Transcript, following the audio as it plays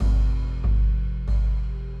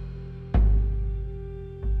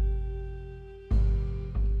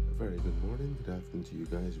morning, good afternoon to you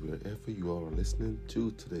guys, wherever you are listening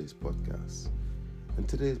to today's podcast. In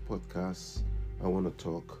today's podcast, I want to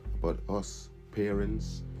talk about us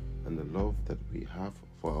parents and the love that we have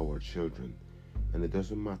for our children. And it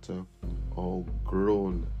doesn't matter how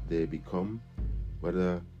grown they become,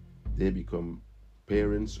 whether they become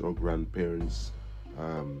parents or grandparents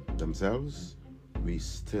themselves, we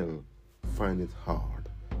still find it hard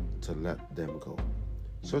to let them go.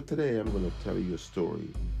 So today I'm going to tell you a story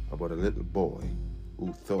about a little boy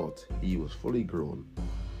who thought he was fully grown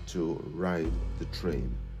to ride the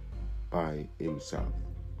train by himself.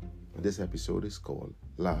 And this episode is called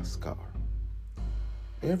Last Car.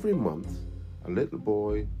 Every month, a little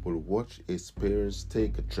boy will watch his parents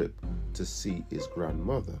take a trip to see his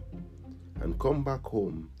grandmother and come back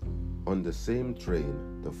home on the same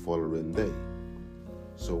train the following day.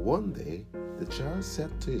 So one day, the child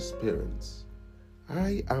said to his parents,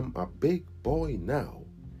 "I am a big boy now.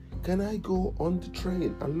 Can I go on the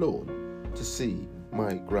train alone to see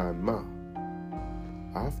my grandma?"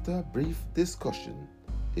 After a brief discussion,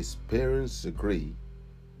 his parents agree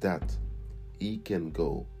that he can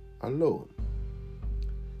go alone.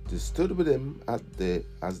 They stood with him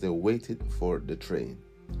as they waited for the train.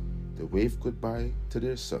 They waved goodbye to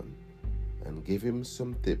their son and gave him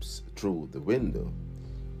some tips through the window.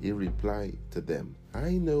 He replied to them,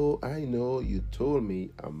 I know, you told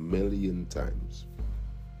me 1,000,000 times."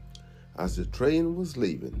 As the train was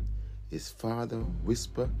leaving, his father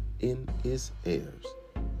whispered in his ears,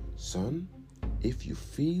 "Son, if you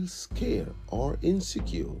feel scared or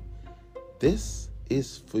insecure, this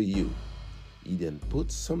is for you." He then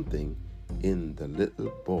put something in the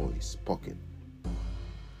little boy's pocket.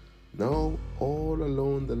 Now, all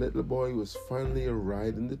alone, the little boy was finally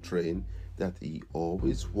riding the train that he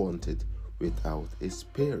always wanted without his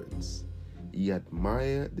parents. He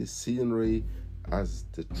admired the scenery as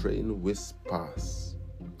the train whizzed past.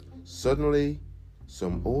 Suddenly,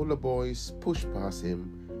 some older boys pushed past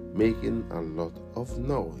him, making a lot of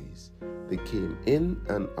noise. They came in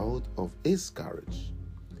and out of his carriage.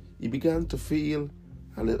 He began to feel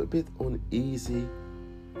a little bit uneasy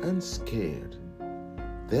and scared.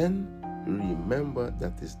 Then he remembered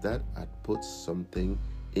that his dad had put something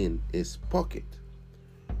in his pocket.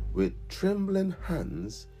 With trembling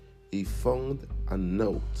hands, he found a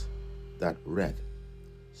note that read,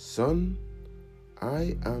 "Son,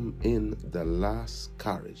 I am in the last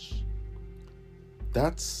carriage."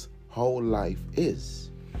 That's how life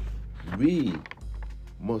is. We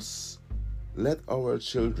must let our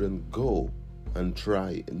children go and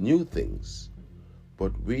try new things,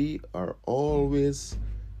 but we are always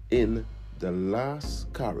in the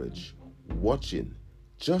last carriage watching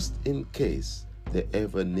just in case they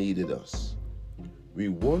ever needed us. We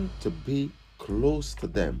want to be close to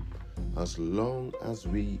them as long as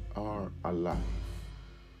we are alive.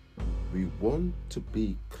 We want to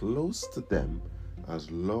be close to them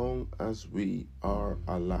as long as we are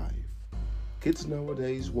alive. Kids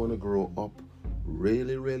nowadays want to grow up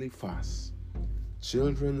really fast.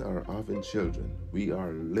 Children are having children. We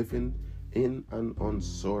are living in an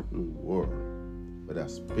uncertain world. But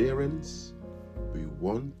as parents, we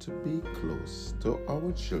want to be close to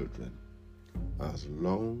our children as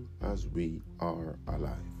long as we are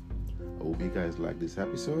alive. I hope you guys like this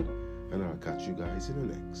episode, and I'll catch you guys in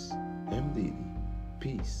the next. MDD.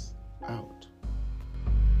 Peace out.